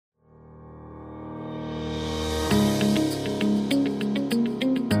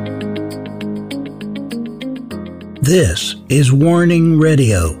This is Warning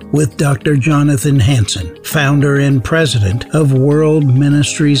Radio with Dr. Jonathan Hansen, founder and president of World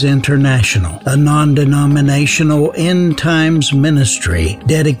Ministries International, a non-denominational end times ministry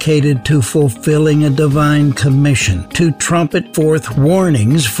dedicated to fulfilling a divine commission to trumpet forth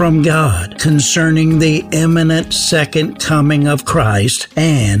warnings from God concerning the imminent second coming of Christ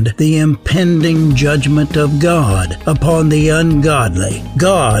and the impending judgment of God upon the ungodly.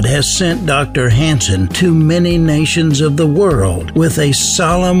 God has sent Dr. Hansen to many nations of the world with a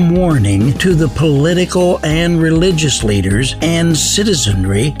solemn warning to the political and religious leaders and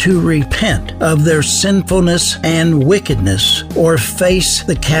citizenry to repent of their sinfulness and wickedness or face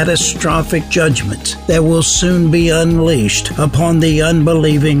the catastrophic judgments that will soon be unleashed upon the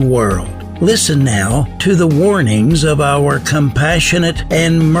unbelieving world. Listen now to the warnings of our compassionate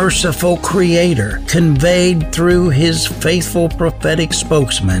and merciful Creator, conveyed through His faithful prophetic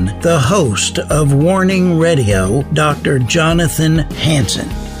spokesman, the host of Warning Radio, Dr. Jonathan Hansen.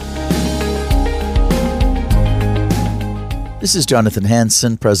 This is Jonathan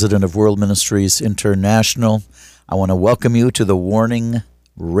Hansen, president of World Ministries International. I want to welcome you to the Warning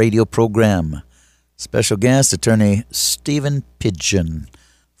Radio program. Special guest, Attorney Stephen Pidgeon.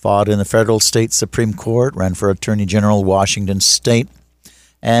 Fought in the federal state Supreme Court, ran for Attorney General Washington State,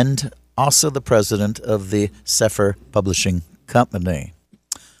 and also the president of the Sefer Publishing Company.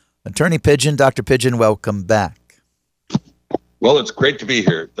 Attorney Pidgeon, Dr. Pidgeon, welcome back. Well, it's great to be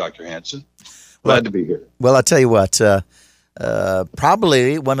here, Dr. Hansen. Glad to be here. Well, I'll tell you what,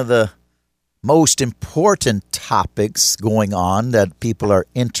 probably one of the most important topics going on that people are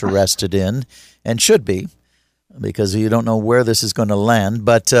interested in and should be, because you don't know where this is going to land,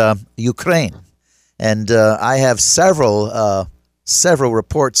 but Ukraine. And I have several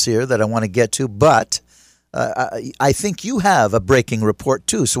reports here that I want to get to, but I think you have a breaking report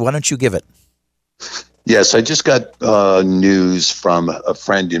too, so why don't you give it? Yes, I just got news from a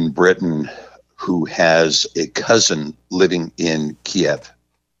friend in Britain who has a cousin living in Kiev.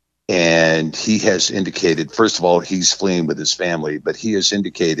 And he has indicated, first of all, he's fleeing with his family, but he has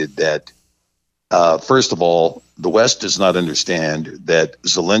indicated that first of all, the West does not understand that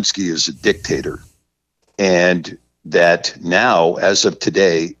Zelensky is a dictator, and that now, as of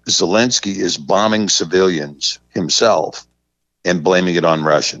today, Zelensky is bombing civilians himself and blaming it on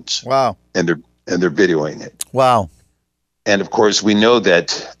Russians. Wow. And they're videoing it. Wow. And of course, we know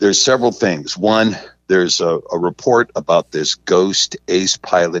that there's several things. One, there's a report about this ghost ace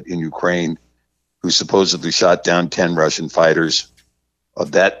pilot in Ukraine who supposedly shot down 10 Russian fighters.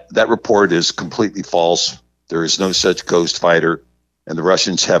 That report is completely false. There is no such ghost fighter, and the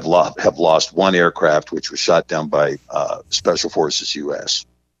Russians have lost one aircraft, which was shot down by Special Forces U.S.,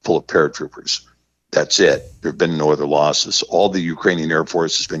 full of paratroopers. That's it. There have been no other losses. All the Ukrainian Air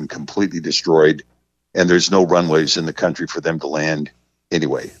Force has been completely destroyed, and there's no runways in the country for them to land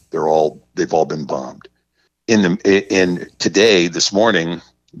anyway. They've all been bombed. Today, this morning,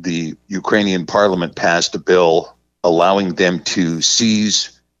 the Ukrainian parliament passed a bill allowing them to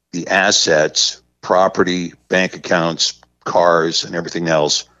seize the assets, property, bank accounts, cars, and everything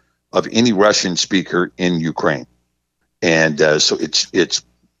else of any Russian speaker in Ukraine. And so it's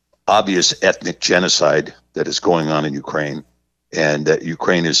obvious ethnic genocide that is going on in Ukraine, and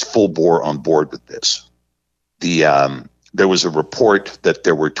Ukraine is full bore on board with this. There was a report that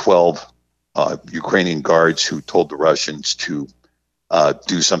there were 12 Ukrainian guards who told the Russians to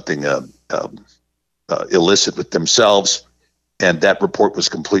do something illicit with themselves, and that report was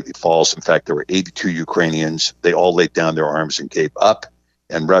completely false. In fact, there were 82 Ukrainians. They all laid down their arms and gave up,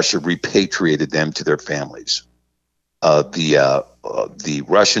 and Russia repatriated them to their families. The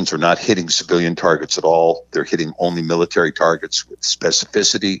Russians are not hitting civilian targets at all. They're hitting only military targets with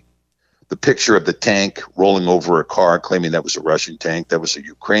specificity. The picture of the tank rolling over a car, claiming that was a Russian tank, that was a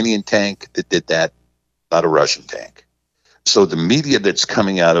Ukrainian tank that did that, not a Russian tank. So the media that's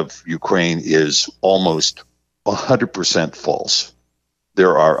coming out of Ukraine is almost 100% false.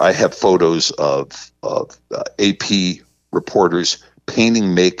 I have photos of AP reporters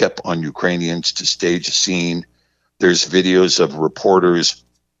painting makeup on Ukrainians to stage a scene. There's videos of reporters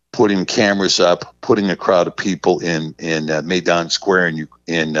putting cameras up, putting a crowd of people in Maidan Square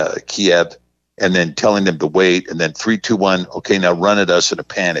in Kiev, and then telling them to wait, and then 3, 2, 1, okay, now run at us in a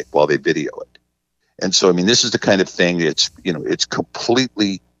panic while they video it. And so, I mean, this is the kind of thing, it's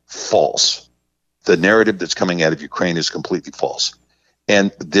completely false. The narrative that's coming out of Ukraine is completely false.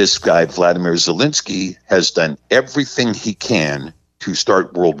 And this guy, Vladimir Zelensky, has done everything he can to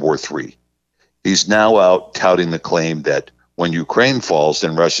start World War III. He's now out touting the claim that when Ukraine falls,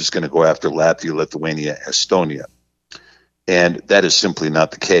 then Russia's going to go after Latvia, Lithuania, Estonia. And that is simply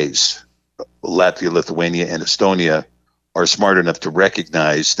not the case. Latvia, Lithuania, and Estonia are smart enough to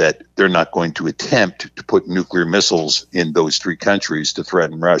recognize that they're not going to attempt to put nuclear missiles in those three countries to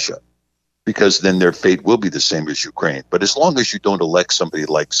threaten Russia, because then their fate will be the same as Ukraine. But as long as you don't elect somebody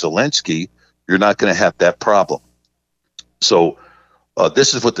like Zelensky, you're not going to have that problem. So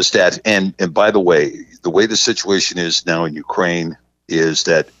this is what the stats, and by the way the situation is now in Ukraine is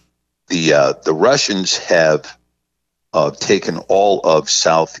that the Russians have taken all of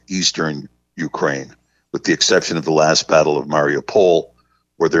southeastern Ukraine, with the exception of the last battle of Mariupol,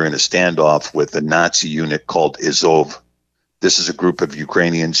 where they're in a standoff with a Nazi unit called Azov. This is a group of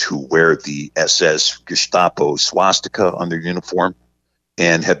Ukrainians who wear the SS Gestapo swastika on their uniform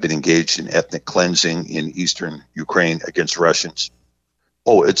and have been engaged in ethnic cleansing in eastern Ukraine against Russians.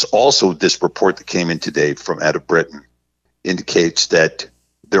 Oh, it's also this report that came in today from out of Britain indicates that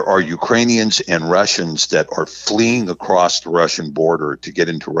there are Ukrainians and Russians that are fleeing across the Russian border to get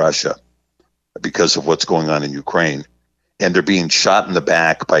into Russia because of what's going on in Ukraine. And they're being shot in the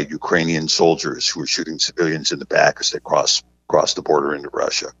back by Ukrainian soldiers who are shooting civilians in the back as they cross the border into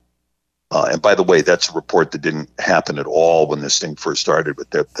Russia. And by the way, that's a report that didn't happen at all when this thing first started,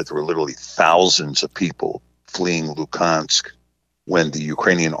 but that there were literally thousands of people fleeing Luhansk when the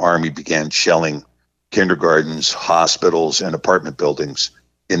Ukrainian army began shelling kindergartens, hospitals, and apartment buildings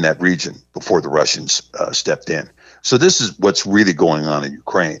in that region before the Russians stepped in. So this is what's really going on in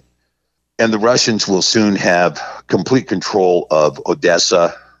Ukraine. And the Russians will soon have complete control of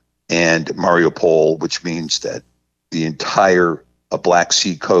Odessa and Mariupol, which means that the entire Black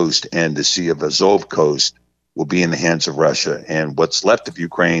Sea coast and the Sea of Azov coast will be in the hands of Russia. And what's left of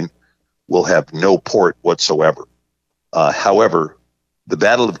Ukraine will have no port whatsoever. However, the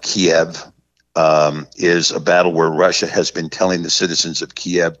Battle of Kiev is a battle where Russia has been telling the citizens of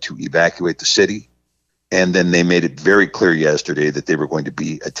Kiev to evacuate the city. And then they made it very clear yesterday that they were going to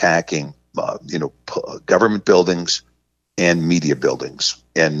be attacking government buildings and media buildings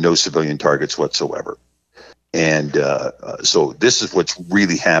and no civilian targets whatsoever. And so this is what's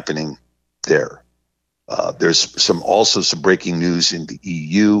really happening there. There's also some breaking news in the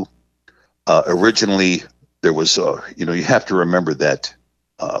EU. Originally, there was, you have to remember that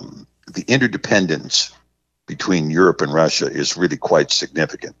the interdependence between Europe and Russia is really quite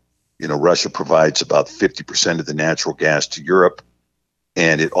significant. Russia provides about 50% of the natural gas to Europe,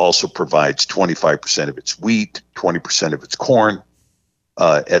 and it also provides 25% of its wheat, 20% of its corn,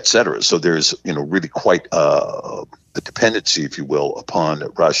 et cetera. So there's, really quite a dependency, if you will, upon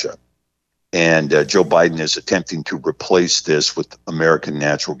Russia. And Joe Biden is attempting to replace this with American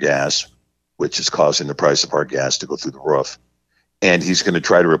natural gas, which is causing the price of our gas to go through the roof. And he's going to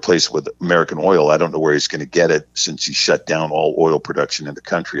try to replace it with American oil. I don't know where he's going to get it since he shut down all oil production in the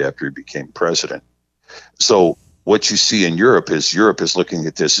country after he became president. So what you see in Europe is looking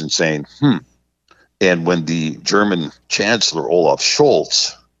at this and saying, And when the German Chancellor Olaf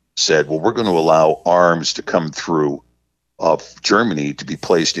Scholz said, well, we're going to allow arms to come through of Germany to be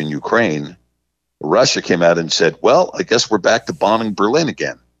placed in Ukraine, Russia came out and said, well, I guess we're back to bombing Berlin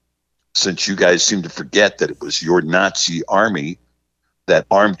again, since you guys seem to forget that it was your Nazi army that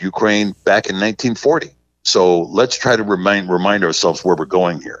armed Ukraine back in 1940. So let's try to remind ourselves where we're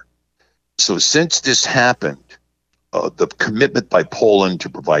going here. So since this happened, the commitment by Poland to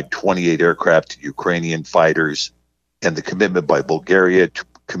provide 28 aircraft to Ukrainian fighters, and the commitment by Bulgaria to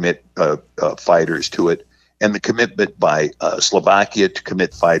commit fighters to it, and the commitment by Slovakia to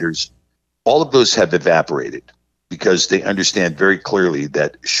commit fighters, all of those have evaporated because they understand very clearly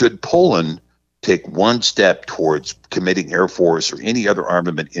that should Poland take one step towards committing air force or any other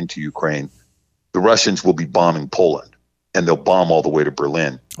armament into Ukraine, the Russians will be bombing Poland, and they'll bomb all the way to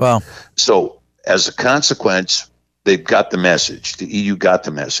Berlin. Wow. So as a consequence, they've got the message. The EU got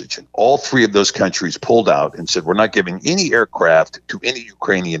the message. And all three of those countries pulled out and said, we're not giving any aircraft to any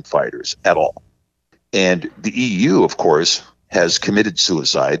Ukrainian fighters at all. And the EU, of course, has committed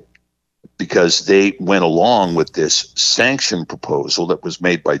suicide because they went along with this sanction proposal that was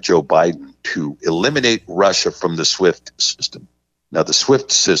made by Joe Biden to eliminate Russia from the SWIFT system. Now, the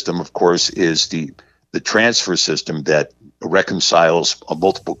SWIFT system, of course, is the transfer system that reconciles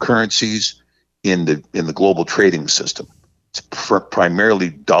multiple currencies in the global trading system. It's primarily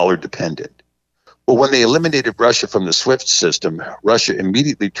dollar dependent. But when they eliminated Russia from the SWIFT system, Russia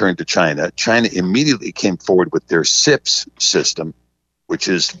immediately turned to China. China immediately came forward with their CIPS system, which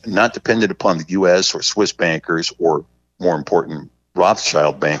is not dependent upon the U.S. or Swiss bankers or, more important,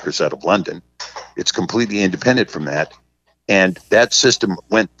 Rothschild bankers out of London. It's completely independent from that. And that system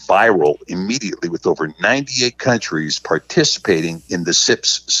went viral immediately with over 98 countries participating in the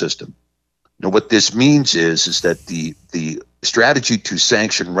CIPS system. Now, what this means is that the strategy to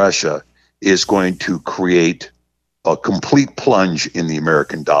sanction Russia is going to create a complete plunge in the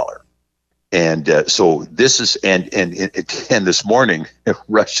American dollar. And so this is, and this morning,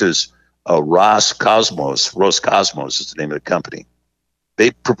 Russia's Roscosmos is the name of the company.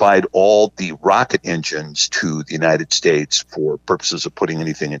 They provide all the rocket engines to the United States for purposes of putting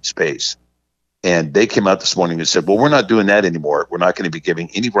anything in space. And they came out this morning and said, well, we're not doing that anymore. We're not going to be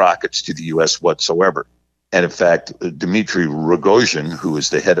giving any rockets to the U.S. whatsoever. And in fact, Dmitry Rogozhin, who is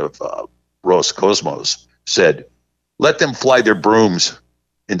the head of Roscosmos, said, let them fly their brooms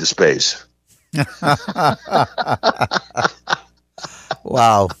into space.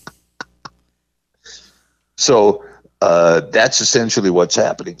 Wow. So that's essentially what's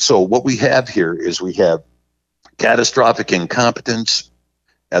happening. So what we have here is we have catastrophic incompetence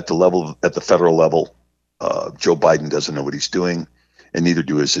at the federal level. Joe Biden doesn't know what he's doing, and neither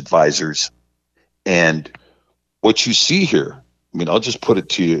do his advisors. And what you see here, I mean, I'll just put it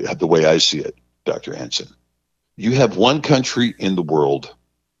to you the way I see it, Dr. Hansen. You have one country in the world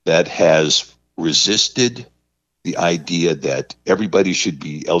that has resisted the idea that everybody should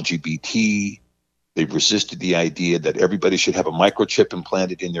be LGBT. They've resisted the idea that everybody should have a microchip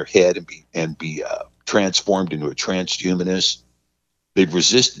implanted in their head and be transformed into a transhumanist. They've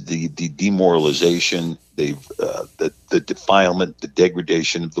resisted the demoralization, the defilement, the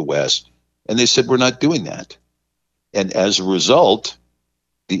degradation of the West, and they said we're not doing that. And as a result,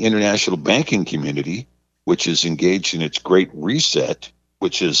 the international banking community, which is engaged in its Great Reset,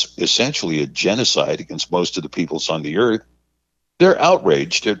 which is essentially a genocide against most of the peoples on the earth, they're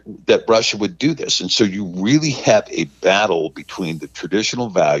outraged that Russia would do this. And so you really have a battle between the traditional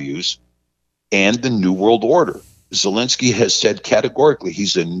values and the New World Order. Zelensky has said categorically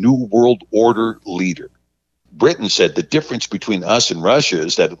he's a New World Order leader. Britain said the difference between us and Russia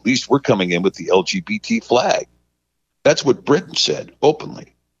is that at least we're coming in with the LGBT flag. That's what Britain said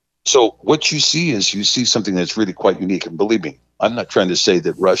openly. So what you see something that's really quite unique. And believe me, I'm not trying to say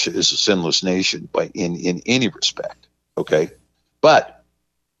that Russia is a sinless nation in any respect, okay? But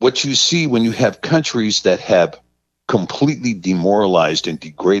what you see when you have countries that have completely demoralized and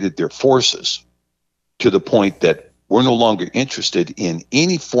degraded their forces to the point that we're no longer interested in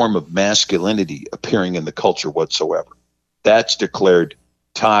any form of masculinity appearing in the culture whatsoever. That's declared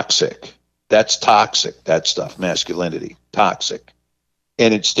toxic. That's toxic, that stuff, masculinity, toxic.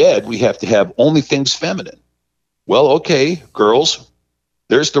 And instead, we have to have only things feminine. Well, okay, girls,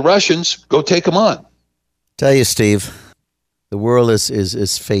 there's the Russians. Go take them on. Tell you, Steve, the world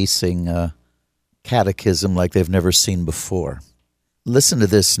is facing a cataclysm like they've never seen before. Listen to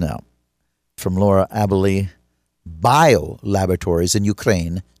this now. From Laura Abilene, biolaboratories in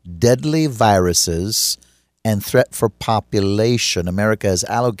Ukraine, deadly viruses and threat for population. America has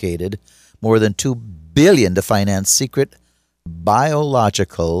allocated more than $2 billion to finance secret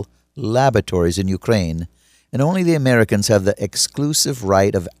biological laboratories in Ukraine, and only the Americans have the exclusive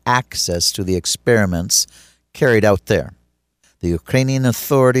right of access to the experiments carried out there. The Ukrainian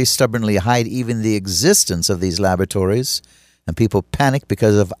authorities stubbornly hide even the existence of these laboratories, and people panic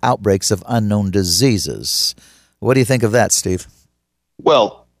because of outbreaks of unknown diseases. What do you think of that, Steve?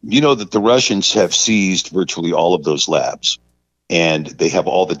 Well, you know that the Russians have seized virtually all of those labs, and they have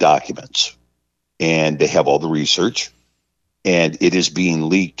all the documents, and they have all the research, and it is being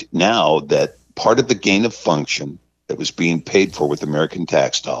leaked now that part of the gain of function that was being paid for with American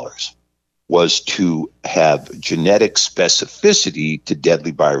tax dollars was to have genetic specificity to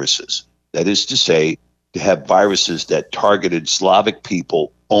deadly viruses. That is to say, to have viruses that targeted Slavic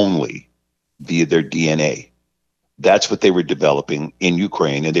people only via their DNA. That's what they were developing in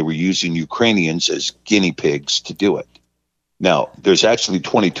Ukraine, and they were using Ukrainians as guinea pigs to do it. Now, there's actually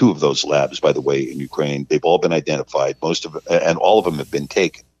 22 of those labs, by the way, in Ukraine. They've all been identified, and all of them have been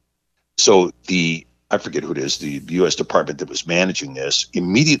taken. So I forget who it is, the U.S. department that was managing this,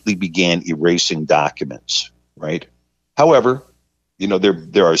 immediately began erasing documents, right? However, you know,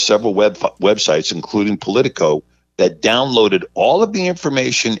 there are several websites, including Politico, that downloaded all of the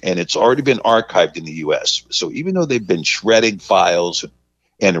information, and it's already been archived in the U.S. So even though they've been shredding files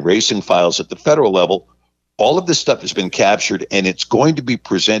and erasing files at the federal level, all of this stuff has been captured, and it's going to be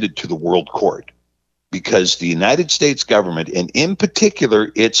presented to the world court because the United States government, and in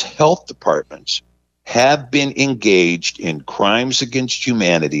particular its health departments, have been engaged in crimes against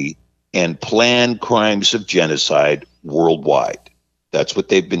humanity and planned crimes of genocide worldwide. That's what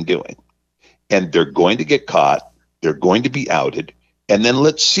they've been doing. And they're going to get caught. They're going to be outed. And then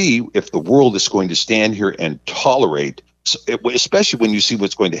let's see if the world is going to stand here and tolerate, especially when you see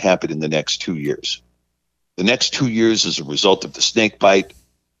what's going to happen in the next 2 years. The next 2 years, as a result of the snake bite,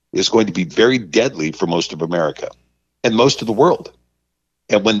 is going to be very deadly for most of America and most of the world.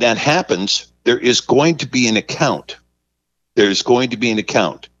 And when that happens, there is going to be an account. There's going to be an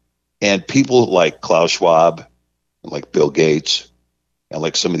account. And people like Klaus Schwab, and like Bill Gates, and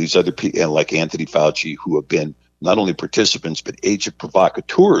like some of these other people, and like Anthony Fauci, who have been not only participants, but agent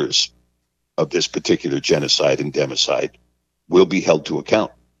provocateurs of this particular genocide and democide, will be held to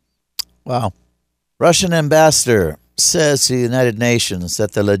account. Wow. Russian ambassador says to the United Nations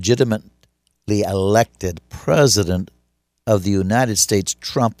that the legitimately elected president of the United States,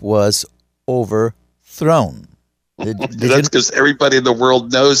 Trump, was overthrown. That's because everybody in the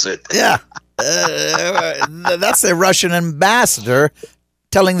world knows it. Yeah. That's the Russian ambassador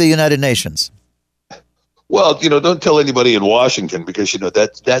telling the United Nations. Well, don't tell anybody in Washington, because,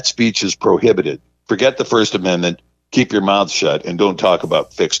 that speech is prohibited. Forget the First Amendment. Keep your mouth shut and don't talk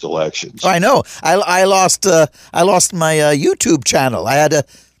about fixed elections. Oh, I know. I lost my YouTube channel. I had to,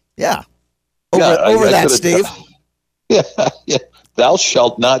 over that, Steve. Yeah. Thou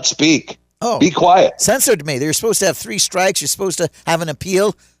shalt not speak. Oh, be quiet. Censored me. You're supposed to have 3 strikes. You're supposed to have an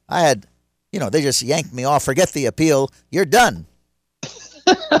appeal. I had, they just yanked me off. Forget the appeal. You're done.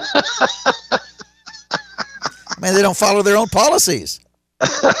 Man, they don't follow their own policies.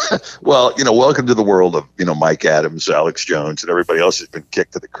 Well, welcome to the world of, Mike Adams, Alex Jones, and everybody else has been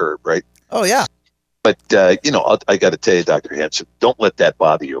kicked to the curb, right? Oh, yeah. But, I got to tell you, Dr. Hansen, don't let that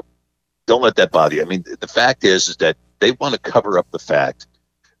bother you. Don't let that bother you. I mean, the fact is that they want to cover up the fact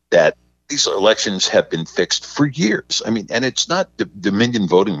that these elections have been fixed for years. I mean, and it's not Dominion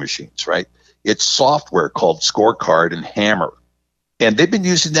voting machines, right? It's software called Scorecard and Hammer. And they've been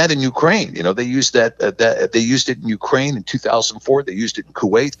using that in Ukraine. They used they used it in Ukraine in 2004. They used it in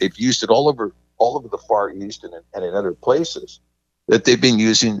Kuwait. They've used it all over the Far East and in other places. That they've been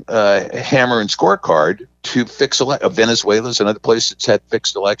using Hammer and Scorecard to fix Venezuela's and other places that's had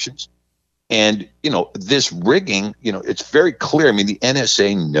fixed elections. And this rigging, it's very clear. I mean, the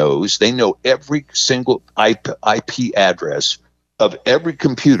NSA knows. They know every single IP address of every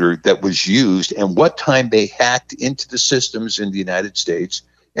computer that was used and what time they hacked into the systems in the United States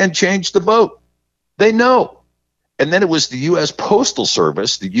and changed the vote. They know. And then it was the U.S. Postal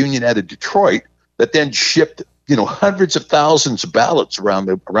Service, the union out of Detroit, that then shipped, hundreds of thousands of ballots around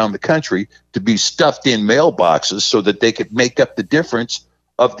the country to be stuffed in mailboxes so that they could make up the difference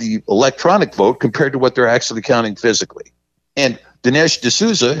of the electronic vote compared to what they're actually counting physically. And Dinesh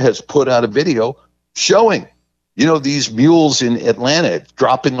D'Souza has put out a video showing these mules in Atlanta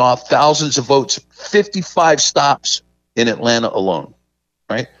dropping off thousands of votes, 55 stops in Atlanta alone,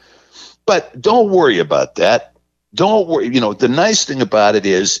 right? But don't worry about that. Don't worry. The nice thing about it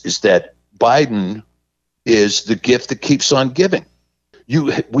is that Biden is the gift that keeps on giving.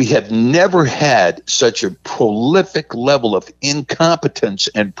 We have never had such a prolific level of incompetence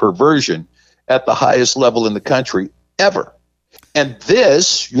and perversion at the highest level in the country ever. And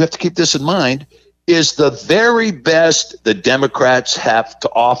this, you have to keep this in mind, is the very best the Democrats have to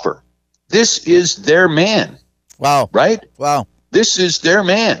offer. This is their man. Wow. Right? Wow. This is their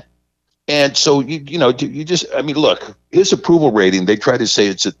man. And so, look, his approval rating, they try to say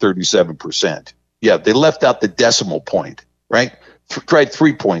it's at 37%. Yeah, they left out the decimal point, right? Tried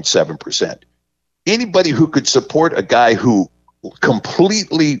 3.7%. Anybody who could support a guy who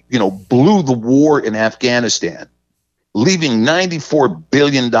completely, blew the war in Afghanistan, leaving $94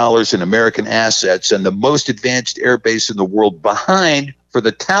 billion in American assets and the most advanced air base in the world behind for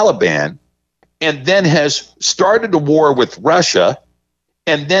the Taliban, and then has started a war with Russia,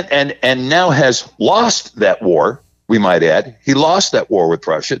 and now has lost that war, we might add. He lost that war with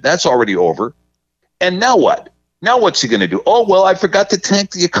Russia. That's already over. And now what? Now what's he going to do? Oh, well, I forgot to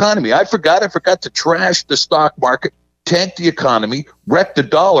tank the economy. I forgot to trash the stock market, tank the economy, wreck the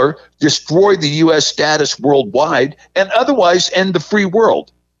dollar, destroy the U.S. status worldwide, and otherwise end the free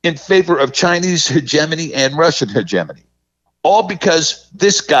world in favor of Chinese hegemony and Russian hegemony. All because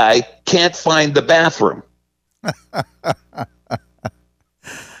this guy can't find the bathroom.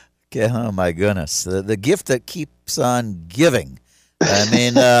 Oh, my goodness. The gift that keeps on giving. I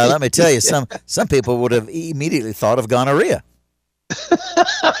mean, let me tell you, some people would have immediately thought of gonorrhea.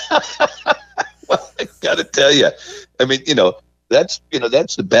 Well, I got to tell you, I mean, that's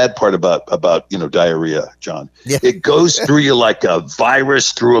the bad part about diarrhea, John. Yeah. It goes through you like a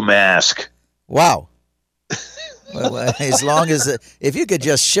virus through a mask. Wow. Well, as long as if you could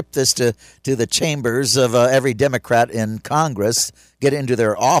just ship this to the chambers of every Democrat in Congress, get into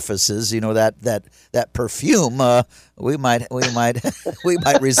their offices, that perfume, we might we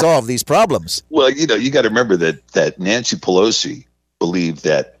might resolve these problems. Well, you got to remember that Nancy Pelosi believed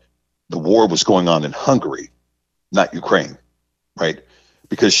that the war was going on in Hungary, not Ukraine, right?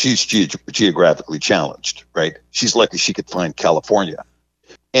 Because she's geographically challenged, right? She's lucky she could find California.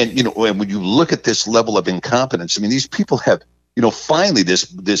 And, and when you look at this level of incompetence, I mean, these people have, finally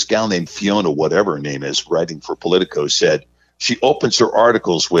this gal named Fiona, whatever her name is, writing for Politico, said she opens her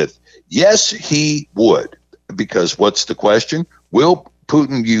articles with, yes, he would. Because what's the question? Will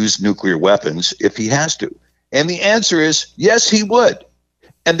Putin use nuclear weapons if he has to? And the answer is, yes, he would.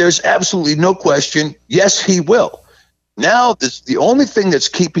 And there's absolutely no question, yes, he will. Now, the only thing that's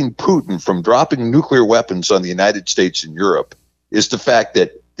keeping Putin from dropping nuclear weapons on the United States and Europe is the fact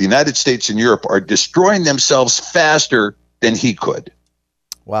that the United States and Europe are destroying themselves faster than he could.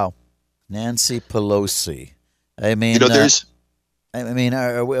 Wow. Nancy Pelosi. I mean,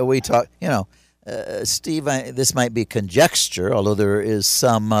 are we talk? Steve, this might be conjecture, although there is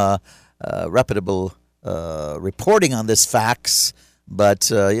some reputable reporting on this facts.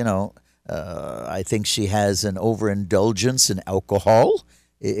 But I think she has an overindulgence in alcohol.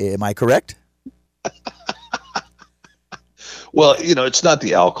 Am I correct? Well, it's not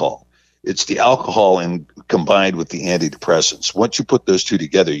the alcohol. It's the alcohol and combined with the antidepressants. Once you put those two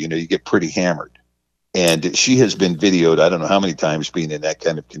together, you get pretty hammered. And she has been videoed, I don't know how many times, being in that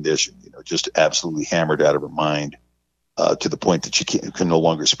kind of condition, just absolutely hammered out of her mind to the point that she can no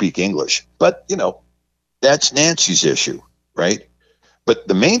longer speak English. But, that's Nancy's issue, right? But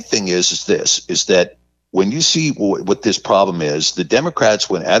the main thing is that when you see what this problem is, the Democrats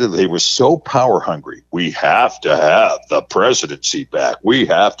went at it. They were so power hungry. We have to have the presidency back. We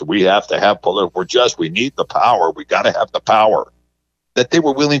have to have political. We need the power. We got to have the power. That they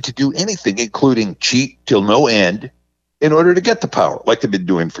were willing to do anything, including cheat till no end, in order to get the power, like they've been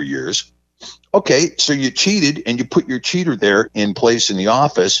doing for years. Okay, so you cheated and you put your cheater there in place in the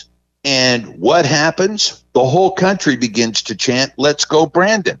office. And what happens? The whole country begins to chant, "Let's go,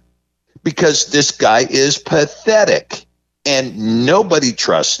 Brandon." Because this guy is pathetic and nobody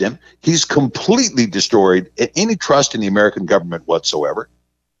trusts him. He's completely destroyed any trust in the American government whatsoever.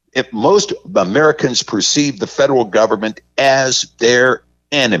 If most Americans perceive the federal government as their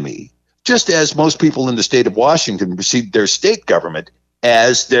enemy, just as most people in the state of Washington perceive their state government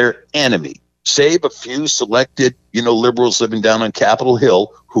as their enemy, save a few selected, liberals living down on Capitol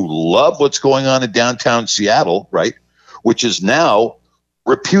Hill who love what's going on in downtown Seattle, right, which is now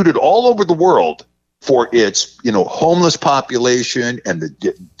reputed all over the world for its, homeless population and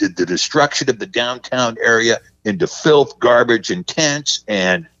the destruction of the downtown area into filth, garbage, and tents,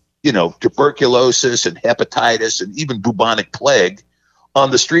 and tuberculosis and hepatitis and even bubonic plague on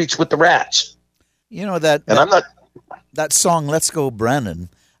the streets with the rats. That song, "Let's Go, Brandon."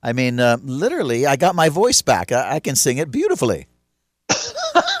 I mean, literally, I got my voice back. I can sing it beautifully.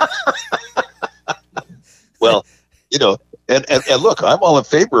 Well, and look, I'm all in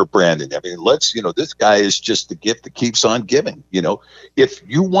favor of Brandon. I mean, this guy is just the gift that keeps on giving. If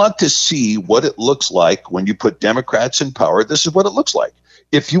you want to see what it looks like when you put Democrats in power, this is what it looks like.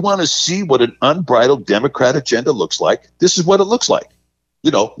 If you want to see what an unbridled Democrat agenda looks like, this is what it looks like.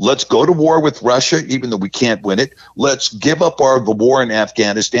 Let's go to war with Russia, even though we can't win it. Let's give up the war in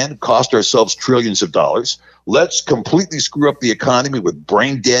Afghanistan and cost ourselves trillions of dollars. Let's completely screw up the economy with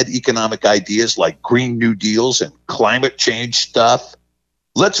brain-dead economic ideas like Green New Deals and climate change stuff.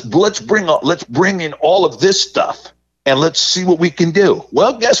 Let's bring in all of this stuff and let's see what we can do.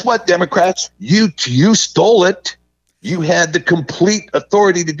 Well, guess what, Democrats? You stole it. You had the complete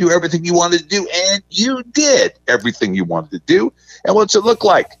authority to do everything you wanted to do, and you did everything you wanted to do. And what's it look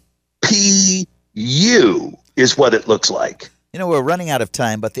like? PU is what it looks like. We're running out of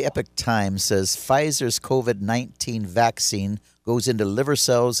time, but the Epoch Times says Pfizer's COVID-19 vaccine goes into liver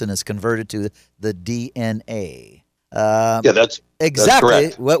cells and is converted to the DNA. That's exactly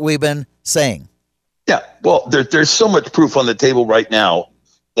that's what we've been saying. Yeah, well, there's so much proof on the table right now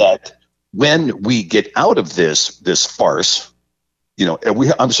that when we get out of this farce, and we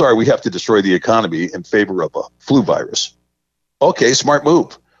have to destroy the economy in favor of a flu virus. Okay, smart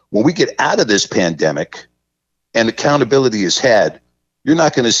move. When we get out of this pandemic and accountability is had, you're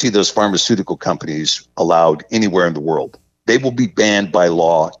not going to see those pharmaceutical companies allowed anywhere in the world. They will be banned by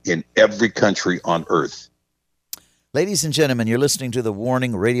law in every country on earth. Ladies and gentlemen, you're listening to the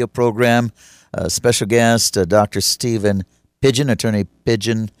Warning Radio program. Special guest, Dr. Stephen Pidgeon, Attorney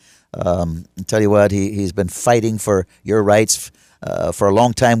Pidgeon. I'll tell you what, he's been fighting for your rights for a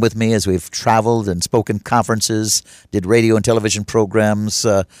long time with me as we've traveled and spoken conferences, did radio and television programs,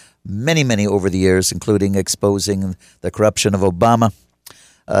 many over the years, including exposing the corruption of Obama.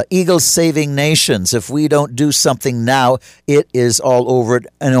 Eagles saving nations. If we don't do something now, it is all over,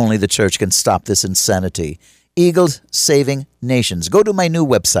 and only the church can stop this insanity. Eagles saving nations. Go to my new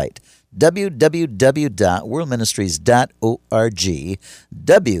website, www.worldministries.org,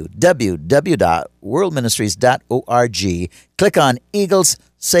 www.worldministries.org. Click on Eagles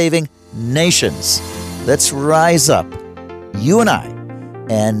saving nations. Let's rise up, you and I,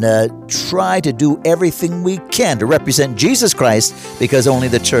 and try to do everything we can to represent Jesus Christ, because only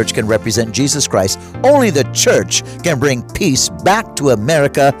the church can represent Jesus Christ. Only the church can bring peace back to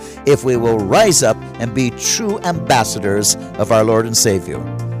America if we will rise up and be true ambassadors of our Lord and Savior.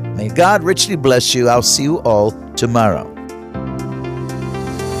 May God richly bless you. I'll see you all tomorrow.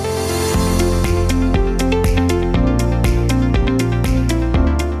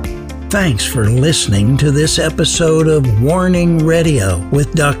 Thanks for listening to this episode of Warning Radio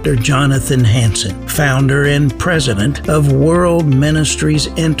with Dr. Jonathan Hansen, founder and president of World Ministries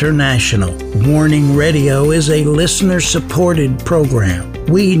International. Warning Radio is a listener-supported program.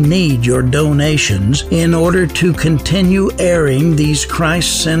 We need your donations in order to continue airing these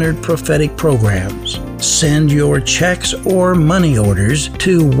Christ-centered prophetic programs. Send your checks or money orders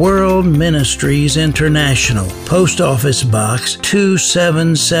to World Ministries International, Post Office Box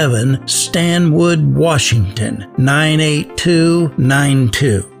 277, Stanwood, Washington,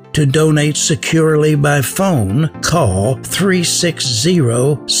 98292. To donate securely by phone, call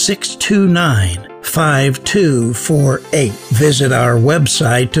 360-629-5248. Visit our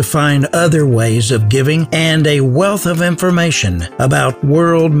website to find other ways of giving and a wealth of information about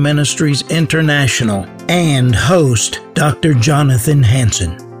World Ministries International and host Dr. Jonathan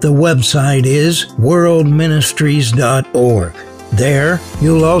Hansen. The website is worldministries.org. There,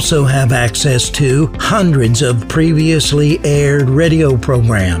 you'll also have access to hundreds of previously aired radio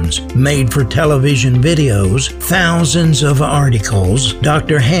programs, made for television videos, thousands of articles,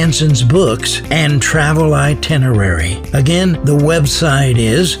 Dr. Hansen's books, and travel itinerary. Again, the website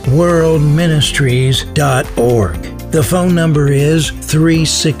is worldministries.org. The phone number is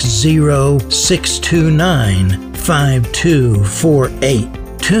 360-629-5248.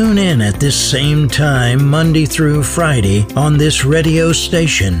 Tune in at this same time, Monday through Friday, on this radio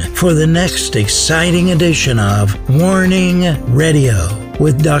station for the next exciting edition of Warning Radio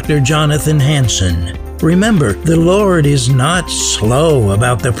with Dr. Jonathan Hansen. Remember, the Lord is not slow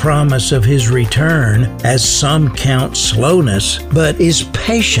about the promise of His return, as some count slowness, but is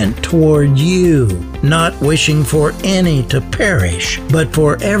patient toward you, not wishing for any to perish, but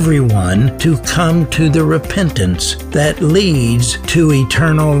for everyone to come to the repentance that leads to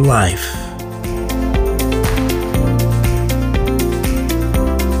eternal life.